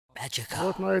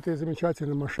Вот на этой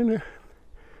замечательной машине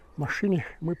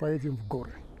мы поедем в горы.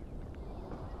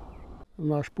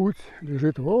 Наш путь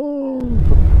лежит вон.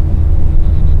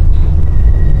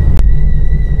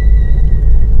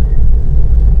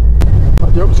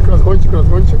 Пойдемте,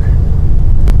 разгончик.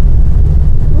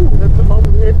 Это по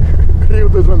мне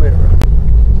Рио-де-Жанейро.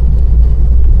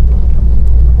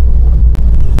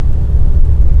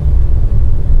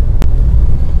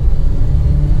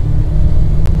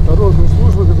 Дорожные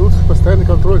службы ведут постоянный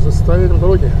контроль за состоянием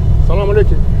дороги. Салам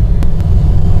алейкум.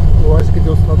 УАЗик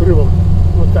идет с надрывом.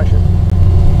 Вот тащит.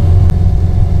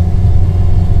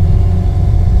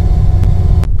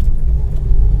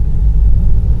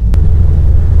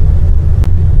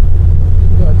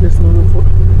 Да,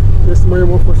 если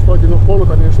моему Volkswagen Polo,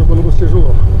 конечно, было бы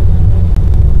тяжело.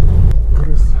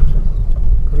 Грыз.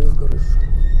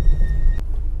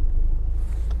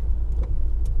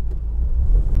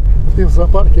 Ты в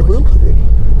зоопарке был?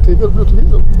 Ты верблюд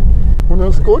видел? У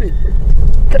нас горы.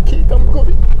 Какие там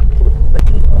горы? Вот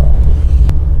такие.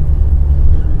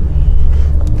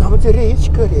 Там где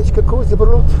речка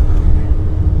Козеброд.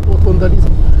 Вот вандализм.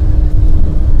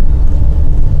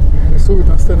 Рисуют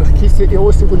на сценах кисти, и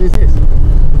осень были здесь.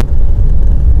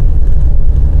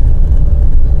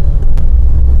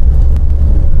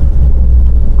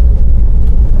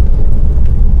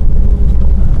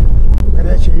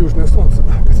 Горячее южное солнце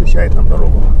освещает нам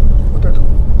дорогу. Вот эту.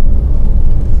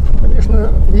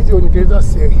 Конечно, видео не передаст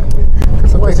всей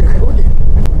красоты этих дороги.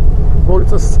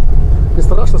 Борется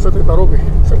бесстрашно с этой дорогой,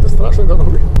 с этой страшной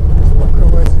дорогой.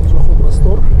 Открывается неплохой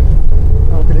простор.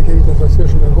 Там вдалеке видно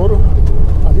заснеженную гору.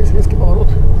 А здесь резкий поворот.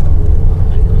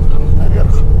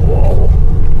 Наверх. Воу!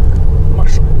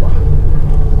 Машалла.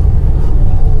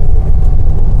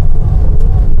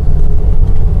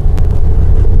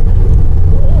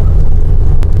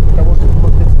 Того, что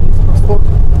смотреть вниз простор,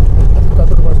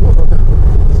 который возможно,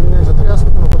 извиняюсь за тряску,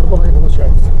 но по-другому не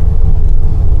получается.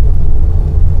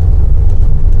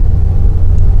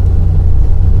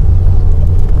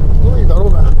 Ну и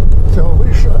дорога все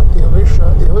выше и выше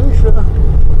и выше.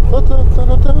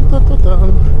 Та-та-та-та-та-та-та.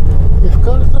 И в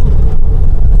каждом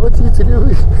водителе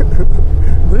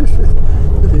выше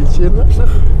речи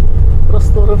наших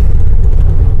просторов.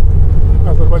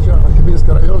 Азербайджан,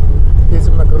 Кябирский район,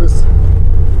 едем на Грыз.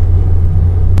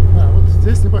 Вот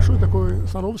здесь небольшую такую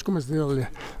остановочку мы сделали.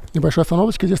 Небольшая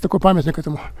остановочка, здесь такой памятник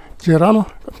этому Джейрану.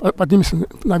 Поднимемся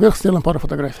наверх, сделаем пару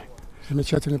фотографий.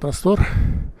 Замечательный простор.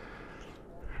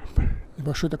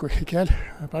 Небольшой такой хикяль,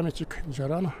 памятник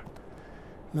Джейрану.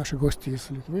 Наши гости из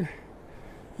Литвы.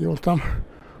 И вот там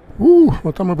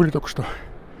мы были только что.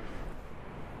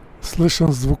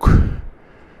 Слышен звук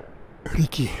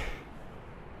реки.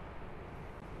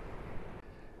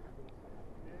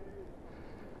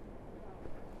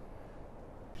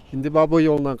 Şimdi bu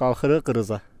yoldan qalxırıq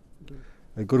Qırıza.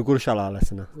 Gurgur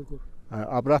şəlaləsinə.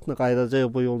 Обратно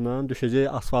qayıdacağıq bu yolla, düşəcək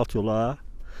asfalt yola.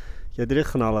 Gedirik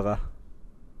Хыналыга.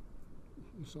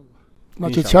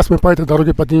 Значит, сейчас мы по этой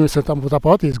дороге поднимемся, там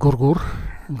водопад есть, Гур-Гур,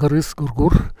 Грыз,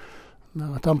 Гур-Гур.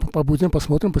 Да, там побудем,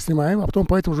 посмотрим, поснимаем, а потом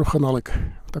поедем уже в Хыналыг.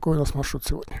 Такой у нас маршрут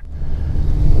сегодня.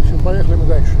 В общем, поехали мы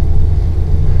дальше.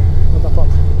 Водопад.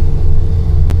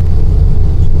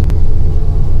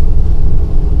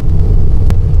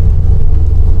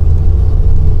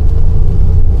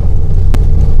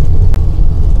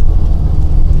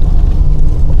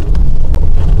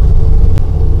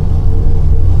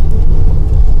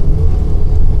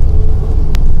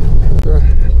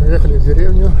 Приехали в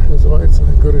деревню, называется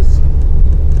Грыз.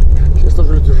 Здесь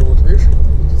тоже люди живут, видишь?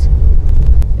 Видите?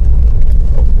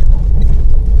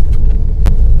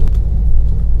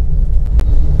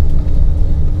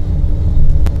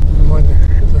 Внимание,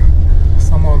 это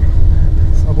саман,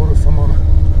 собор из самана.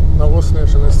 Навоз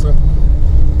смешанный с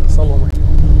соломой.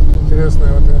 Интересный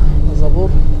вот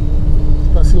забор.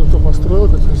 Спросил, кто построил,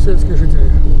 это сельские жители.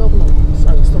 Давно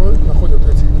сами строят, находят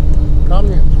эти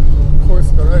камни, ходят,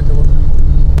 собирают его.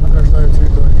 Ограждают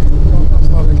территорию. Вот там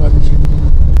славный кладбище.